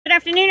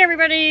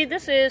everybody,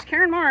 this is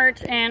Karen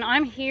Mart, and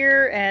I'm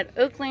here at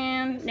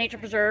Oakland Nature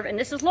Preserve, and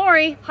this is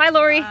Lori. Hi,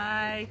 Lori.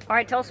 Hi. All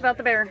right, tell us about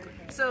the bear.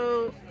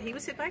 So he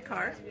was hit by a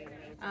car.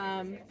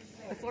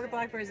 The Florida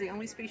black bear is the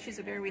only species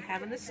of bear we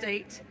have in the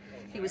state.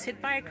 He was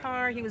hit by a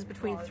car. He was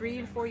between 3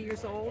 and 4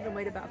 years old and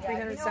weighed about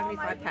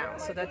 375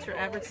 pounds. So that's your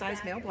average size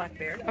male black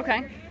bear.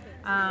 Okay.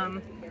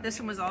 This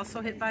one was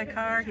also hit by a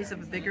car. He's a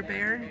bigger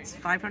bear. It's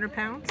 500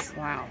 pounds.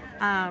 Wow.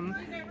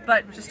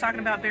 But just talking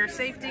about bear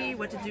safety,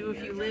 what to do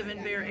if you live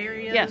in bear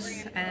areas,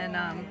 Yes.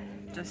 and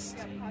just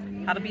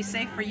how to be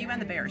safe for you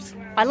and the bears.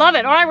 I love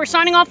it. All right, we're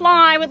signing off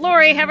live with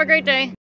Lori. Have a great day.